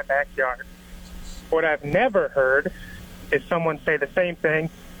baseball in my backyard. What I've never heard is someone say the same thing.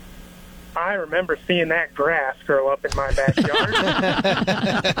 I remember seeing that grass grow up in my backyard.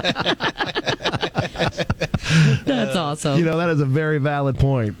 That's awesome. You know, that is a very valid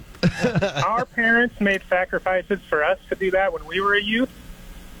point. Our parents made sacrifices for us to do that when we were a youth.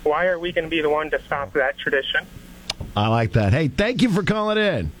 Why are we going to be the one to stop that tradition? I like that. Hey, thank you for calling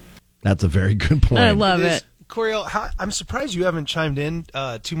in. That's a very good point. I love it. Coriel, I'm surprised you haven't chimed in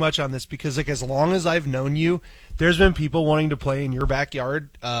too much on this, because like as long as I've known you, there's been people wanting to play in your backyard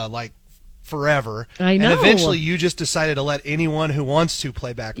like forever. I know. And eventually you just decided to let anyone who wants to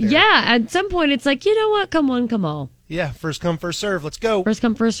play back there. Yeah, at some point it's like, you know what? Come on, come all. Yeah, first come, first serve. Let's go. First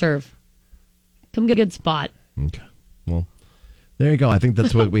come, first serve. Come get a good spot. Okay. Well, there you go. I think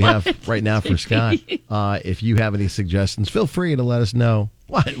that's what we have right now for Scott. If you have any suggestions, feel free to let us know.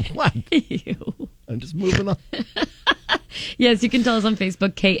 What? Ew. I'm just moving on. Yes, you can tell us on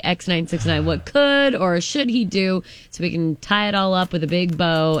Facebook, KX969, what could or should he do, so we can tie it all up with a big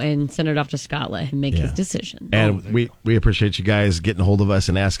bow and send it off to Scott, let him make his decision. And we appreciate you guys getting a hold of us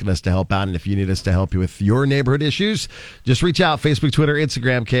and asking us to help out. And if you need us to help you with your neighborhood issues, just reach out. Facebook, Twitter,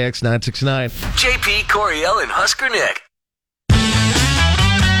 Instagram, KX969. JP, Coriel, and Husker Nick.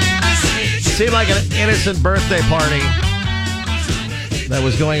 Seemed like an innocent birthday party that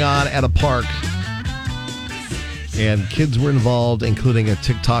was going on at a park. And kids were involved, including a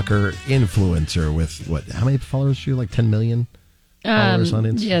TikToker influencer with, how many followers do you have? Like 10 million followers on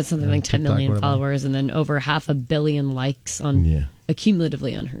Instagram? Yeah, something like 10 TikTok, million whatever. followers, and then over 500 million likes on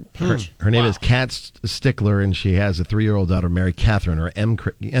accumulatively on her page. Her name is Kat Stickler, and she has a 3-year-old daughter, Mary Catherine, or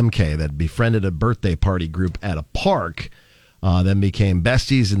MK, that befriended a birthday party group at a park. Then became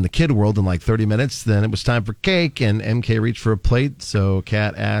besties in the kid world in like 30 minutes. Then it was time for cake, and MK reached for a plate. So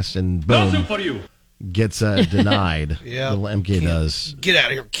Kat asked, and boom, for you. gets denied. Yeah. Little MK does. Get out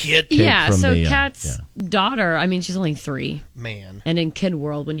of here, kid. Yeah, from so the, Kat's daughter, I mean, she's only 3. Man. And in kid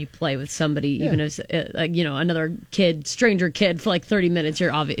world, when you play with somebody, even if another kid, stranger kid, for like 30 minutes,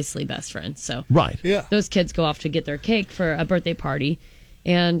 you're obviously best friends. So Right. Yeah. those kids go off to get their cake for a birthday party.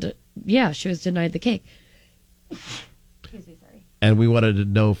 And yeah, she was denied the cake. Excuse me, sorry. And we wanted to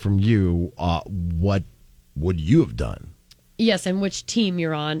know from you, what would you have done? Yes, and which team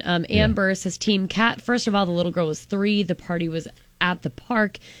you're on. Amber says Team Cat. First of all, the little girl was 3. The party was at the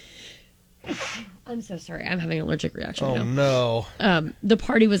park. I'm so sorry. I'm having an allergic reaction Oh, now. no. The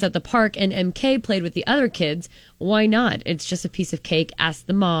party was at the park, and MK played with the other kids. Why not? It's just a piece of cake. Ask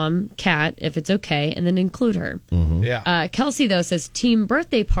the mom, Cat, if it's okay, and then include her. Yeah. Kelsey, though, says Team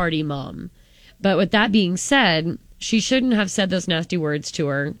Birthday Party Mom. But with that being said, she shouldn't have said those nasty words to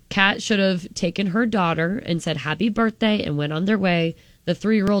her. Kat should have taken her daughter and said happy birthday and went on their way. The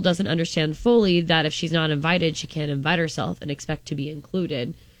 3-year-old doesn't understand fully that if she's not invited, she can't invite herself and expect to be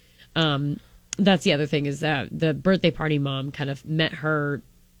included. That's the other thing, is that the birthday party mom kind of met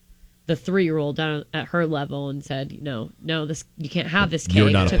the 3-year-old down at her level and said, no, this, you can't have this cake. You're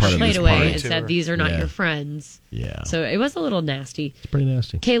not a Took part her of plate this away party. and said, these are not Yeah. your friends. Yeah. So it was a little nasty. It's pretty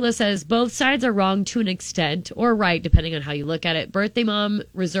nasty. Kayla says both sides are wrong to an extent, or right, depending on how you look at it. Birthday mom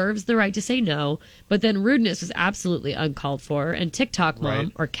reserves the right to say no, but then rudeness was absolutely uncalled for. And TikTok mom,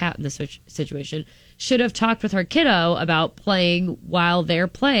 Right. or Cat in this situation, should have talked with her kiddo about playing while they're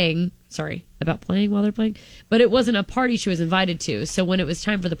playing. Sorry, about playing while they're playing. But it wasn't a party she was invited to. So when it was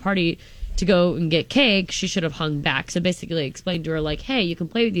time for the party to go and get cake, she should have hung back. So basically explained to her, like, hey, you can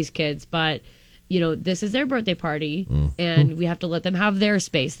play with these kids, but this is their birthday party, and we have to let them have their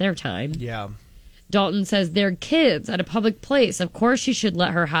space, their time. Yeah. Dalton says they're kids at a public place. Of course, she should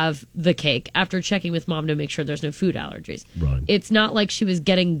let her have the cake after checking with mom to make sure there's no food allergies. Right. It's not like she was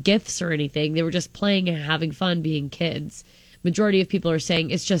getting gifts or anything. They were just playing and having fun being kids. Majority of people are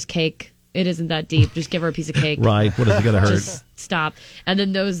saying it's just cake. It isn't that deep. Just give her a piece of cake. Right. What is it going to hurt? Just stop. And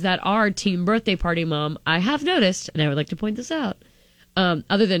then those that are team birthday party mom, I have noticed, and I would like to point this out,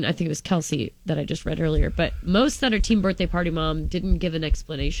 other than I think it was Kelsey that I just read earlier, but most that are team birthday party mom didn't give an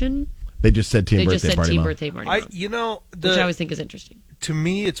explanation. They just said team They birthday just said party team mom. birthday party mom, which I always think is interesting. To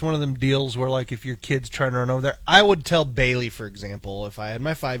me, it's one of them deals where, like, if your kid's trying to run over there, I would tell Bailey, for example, if I had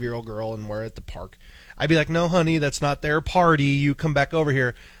my 5-year-old girl and we're at the park, I'd be like, no, honey, that's not their party. You come back over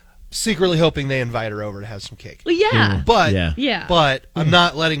here. Secretly hoping they invite her over to have some cake. Well, yeah. But Yeah. but I'm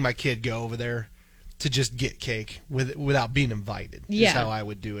not letting my kid go over there to just get cake without being invited. Yeah. Is how I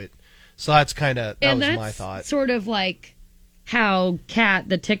would do it. So that's kind of that was that's my thought. Sort of like how Kat,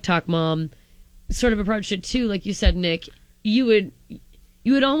 the TikTok mom, sort of approached it too. Like you said, Nick, you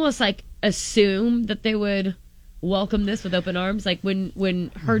would almost like assume that they would welcome this with open arms. Like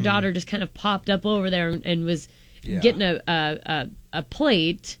when her daughter just kind of popped up over there and was getting a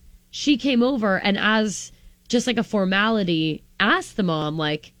plate. She came over and, as just like a formality, asked the mom,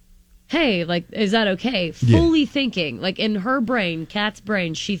 like, hey, like, is that okay? Fully thinking, like, in her brain, Kat's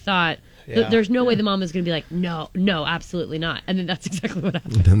brain, she thought there's no way the mom is going to be like, no, absolutely not. And then that's exactly what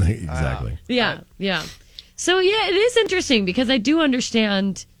happened. Exactly. Yeah. So, yeah, it is interesting because I do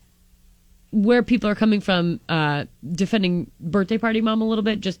understand where people are coming from defending birthday party mom a little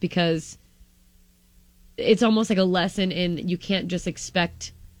bit, just because it's almost like a lesson in you can't just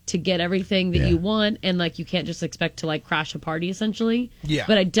expect to get everything that you want, and like you can't just expect to like crash a party essentially. Yeah.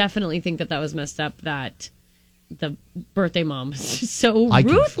 But I definitely think that was messed up, that the birthday mom was so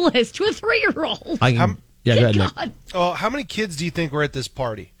ruthless to a 3-year-old. Go ahead, Nick. God. Oh, how many kids do you think were at this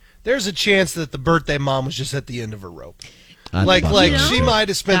party? There's a chance that the birthday mom was just at the end of her rope. Like she might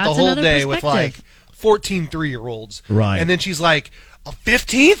have spent the that's whole another day with like perspective. 14 3-year-olds. Right. And then she's like, a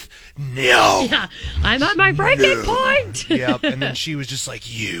 15th? No. Yeah, I'm at my breaking point. Yep. And then she was just like,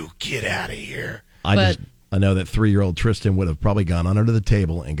 you get out of here. I I know that 3-year-old Tristan would have probably gone under the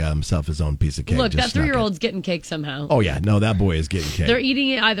table and got himself his own piece of cake. Look, Just that 3-year-old's getting cake somehow. Oh, yeah. No, that boy is getting cake. They're eating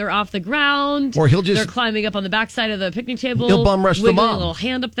it either off the ground, or they're climbing up on the backside of the picnic table. He'll bum rush the wiggling mom. a little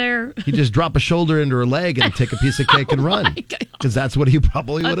hand up there. He just drop a shoulder into her leg and take a piece of cake and run. Because that's what he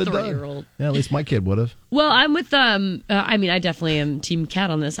probably would have done. 3-year-old. Yeah, at least my kid would have. Well, I'm with I mean, I definitely am Team Cat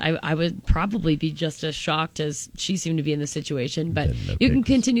on this. I would probably be just as shocked as she seemed to be in the situation. But you can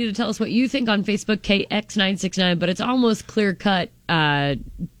continue to tell us what you think on Facebook, KX969. But it's almost clear cut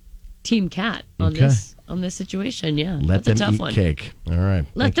Team Cat on this situation. Yeah, Let that's them a tough eat one. cake. All right.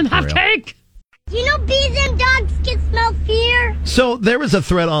 Let them have cake. You know bees and dogs can smell fear? So there was a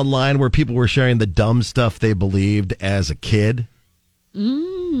thread online where people were sharing the dumb stuff they believed as a kid.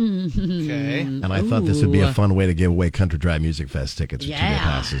 Okay. And I thought this would be a fun way to give away Country Drive Music Fest tickets or 2-day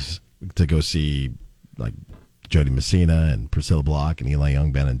passes to go see like Jody Messina and Priscilla Block and Eli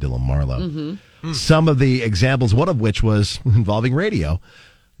Youngben and Dylan Marlowe. Some of the examples, one of which was involving radio,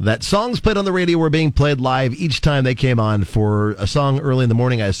 that songs played on the radio were being played live each time they came on. For a song early in the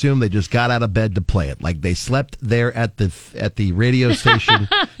morning, I assume they just got out of bed to play it. Like they slept there at the radio station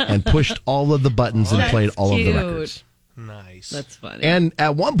and pushed all of the buttons and played all of the records. Nice. That's funny. And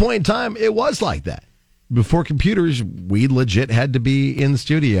at one point in time, it was like that. Before computers, we legit had to be in the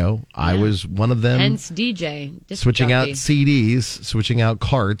studio. I was one of them. Hence DJ. disc Switching out jockey. CDs, switching out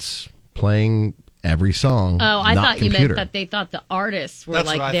carts, playing every song. Oh, I not thought computer. you meant that they thought the artists were That's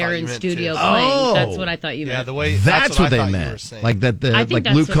what I like there thought in you meant, studio too. playing. Oh. That's what I thought you meant. Yeah, the way That's what I they thought you were meant. saying. Like that. I think Like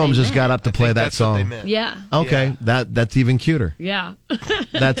that's Luke what Combs they just got meant. up to play that that's what they song. meant. Yeah. Okay, that's even cuter. Yeah.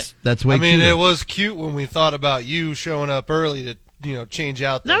 That's way. I mean, cuter. it was cute when we thought about you showing up early to change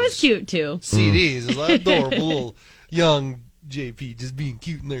out That those was cute too. CDs. It's like adorable little young JP just being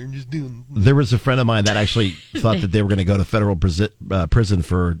cute in there and just doing. There was a friend of mine that actually thought that they were going to go to federal prison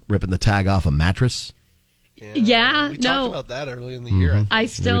for ripping the tag off a mattress. Yeah, we no. talked about that early in the year. I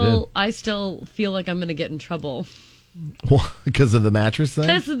still feel like I'm going to get in trouble Because of the mattress thing?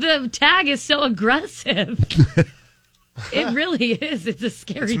 because the tag is so aggressive. It really is. It's a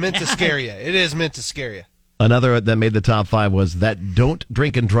scary. It's meant to tag. scare you. It is meant to scare you. Another that made the top 5 was that don't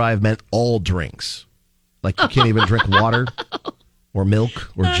drink and drive meant all drinks. Like you can't even drink water or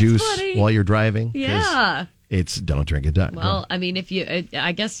milk or That's juice funny. while you're driving. 'cause Yeah. It's don't drink and drive. Well, I mean,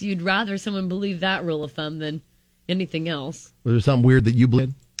 I guess you'd rather someone believe that rule of thumb than anything else. Was there something weird that you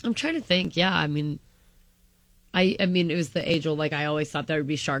believe? I'm trying to think. Yeah, I mean, I mean, it was the age old. Like I always thought there would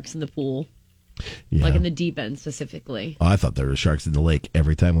be sharks in the pool, Yeah. like in the deep end specifically. Oh, I thought there were sharks in the lake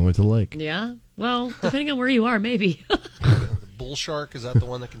every time we went to the lake. Yeah. Well, depending on where you are, maybe. The bull shark, is that the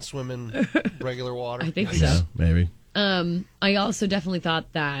one that can swim in regular water? I think Yeah, so. maybe. I also definitely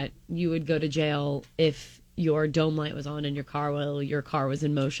thought that you would go to jail if your dome light was on in your car while your car was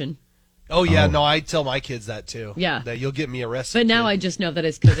in motion. Oh, yeah. No, I tell my kids that, too. Yeah. That you'll get me arrested. But now kid. I just know that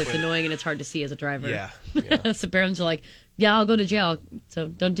it's because it's annoying and it's hard to see as a driver. Yeah. So parents are like, yeah, I'll go to jail. So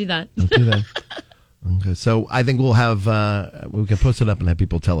don't do that. Don't do that. Okay, so I think we'll have we can post it up and have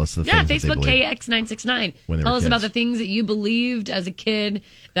people tell us the Yeah, things that they Facebook believe. KX969. When they Tell were us about kids. the things that you believed as a kid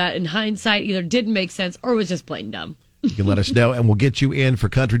that in hindsight either didn't make sense or was just plain dumb. You can let us know, and we'll get you in for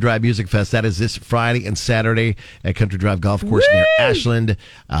Country Drive Music Fest. That is this Friday and Saturday at Country Drive Golf Course near Ashland.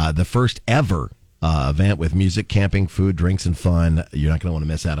 The first ever event with music, camping, food, drinks, and fun. You're not going to want to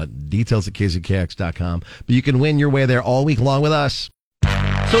miss out on details at kzkx.com. But you can win your way there all week long with us.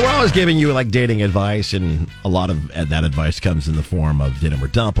 So we're always giving you like dating advice, and a lot of that advice comes in the form of did 'em or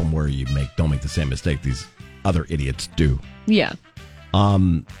dump 'em, where you don't make the same mistake these other idiots do. Yeah.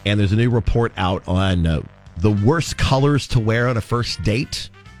 And there's a new report out on the worst colors to wear on a first date,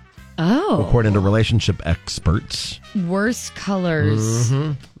 Oh. according to relationship experts. Worst colors.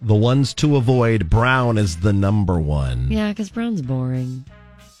 The ones to avoid, brown is the number one. Yeah, because brown's boring.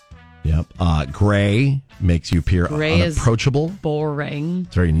 Yep. Gray makes you appear Gray is unapproachable. boring.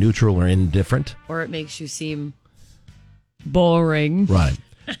 It's very neutral or indifferent. Or it makes you seem boring. Right.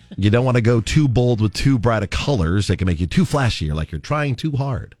 You don't want to go too bold with too bright of colors. They can make you too flashy or like you're trying too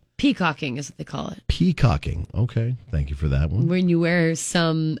hard. Peacocking is what they call it. Peacocking. Okay. Thank you for that one. When you wear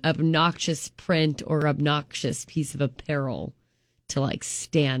some obnoxious print or obnoxious piece of apparel to like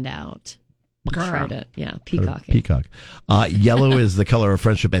stand out. Try to, yeah, peacocking. Peacock. Yellow is the color of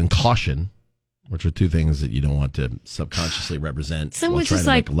friendship and caution, which are two things that you don't want to subconsciously represent while Someone's trying just to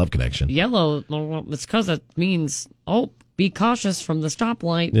like, make a love connection. Yellow, well, it's because it means, be cautious from the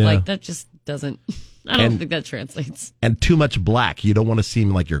stoplight. Yeah. Like, that just doesn't, I don't And- think that translates. And too much black. You don't want to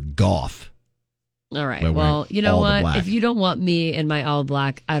seem like you're goth. All right. By Well, wearing you know all the what? black. If you don't want me in my all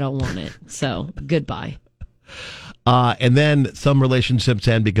black, I don't want it. So, goodbye. And then some relationships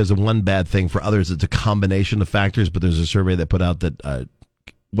end because of one bad thing. For others, it's a combination of factors. But there's a survey that put out that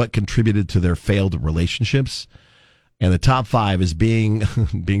what contributed to their failed relationships. And the top 5 is being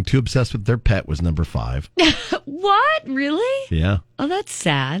too obsessed with their pet was number 5. What? Really? Yeah. Oh, that's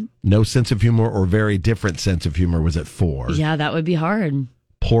sad. No sense of humor or very different sense of humor was at 4. Yeah, that would be hard.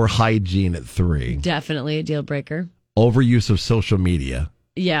 Poor hygiene at 3. Definitely a deal breaker. Overuse of social media.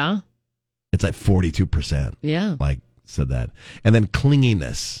 Yeah. It's like 42%. Yeah. Said that. And then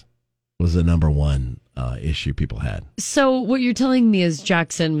clinginess was the number 1 issue people had. So what you're telling me is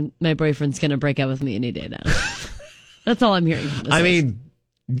Jackson, my boyfriend's going to break up with me any day now. That's all I'm hearing.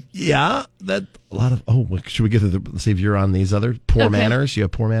 Yeah, that a lot of. Oh, should we get to see if you're on these other poor manners? You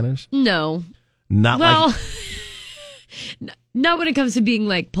have poor manners? No. Not not when it comes to being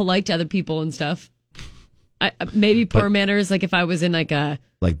polite to other people and stuff. Maybe poor manners, if I was in a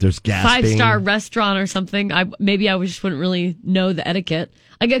there's gasping. 5-star restaurant or something. I just wouldn't really know the etiquette.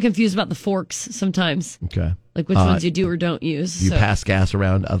 I get confused about the forks sometimes. Okay, which ones you do or don't use. Do you pass gas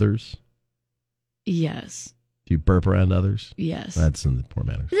around others? Yes. Do you burp around others? Yes. That's in the poor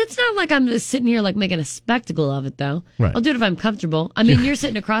manners. It's not like I'm just sitting here making a spectacle of it, though. Right. I'll do it if I'm comfortable. I mean, you're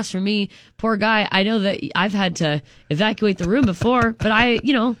sitting across from me, poor guy. I know that I've had to evacuate the room before, but I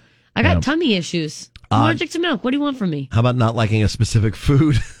got tummy issues. I'm allergic to milk. What do you want from me? How about not liking a specific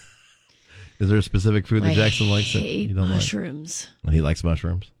food? Is there a specific food that Jackson likes that you don't mushrooms. Like? He likes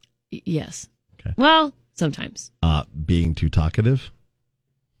mushrooms? Yes. Okay. Well, sometimes. Being too talkative?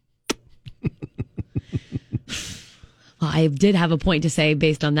 Well, I did have a point to say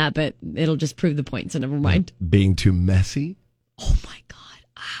based on that, but it'll just prove the point, so never mind. Being too messy? Oh, my God.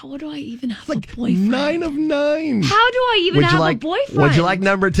 How do I even have a boyfriend? 9 of 9. How do I even have a boyfriend? Would you like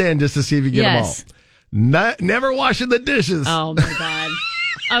number 10 just to see if you get them all? Never washing the dishes. Oh, my God.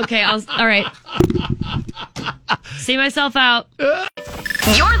 Okay, all right. See myself out.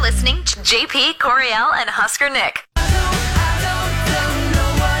 You're listening to JP, Coriel, and Husker Nick.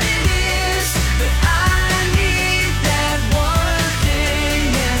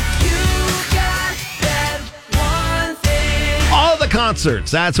 All the concerts.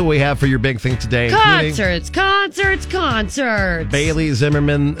 That's what we have for your big thing today. Concerts. Bailey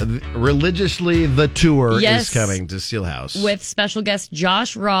Zimmerman, religiously the tour Yes. is coming to Steelhouse. With special guest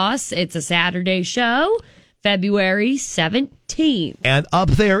Josh Ross. It's a Saturday show, February 17th. And up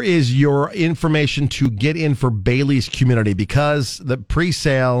there is your information to get in for Bailey's community because the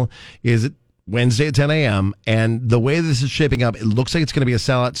pre-sale is Wednesday at 10 a.m. And the way this is shaping up, it looks like it's going to be a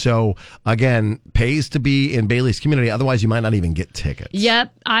sellout. So, again, pays to be in Bailey's community. Otherwise, you might not even get tickets.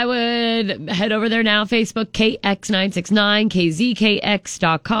 Yep. I would head over there now. Facebook, KX969,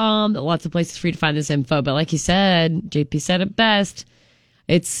 KZKX.com. Lots of places for you to find this info. But like you said, JP said it best.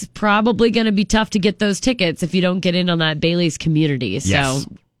 It's probably going to be tough to get those tickets if you don't get in on that Bailey's community. Yes. So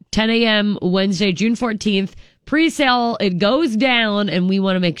 10 a.m. Wednesday, June 14th. Pre-sale, it goes down, and we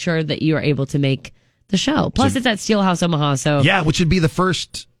want to make sure that you are able to make the show. Plus, it's at Steelhouse Omaha. So yeah, which would be the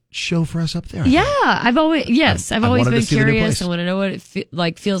first show for us up there. Yeah, I've always been curious. I want to know what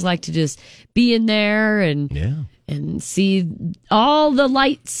it feels like to just be in there and see all the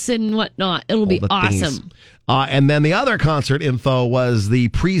lights and whatnot. It'll be awesome. And then the other concert info was the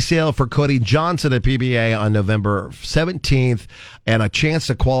pre-sale for Cody Johnson at PBA on November 17th and a chance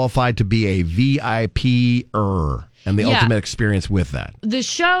to qualify to be a VIP-er and the ultimate experience with that. The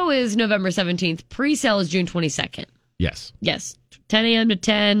show is November 17th. Pre-sale is June 22nd. Yes. 10 a.m. to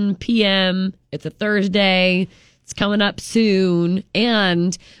 10 p.m. It's a Thursday. It's coming up soon.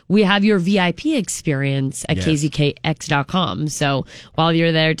 And we have your VIP experience at KZKX.com. So while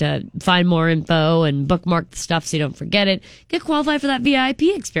you're there to find more info and bookmark the stuff so you don't forget it, get qualified for that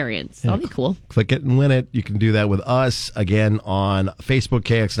VIP experience. That'll be cool. Click it and win it. You can do that with us. Again, on Facebook,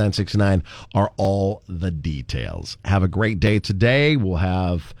 KX969 are all the details. Have a great day today. We'll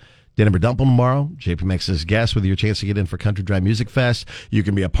have Denver Dumple tomorrow. JP makes his guest with your chance to get in for Country Drive Music Fest. You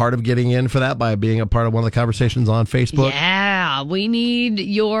can be a part of getting in for that by being a part of one of the conversations on Facebook. Yeah, we need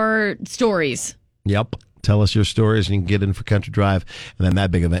your stories. Yep. Tell us your stories and you can get in for Country Drive. And then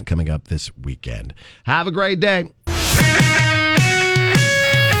that big event coming up this weekend. Have a great day.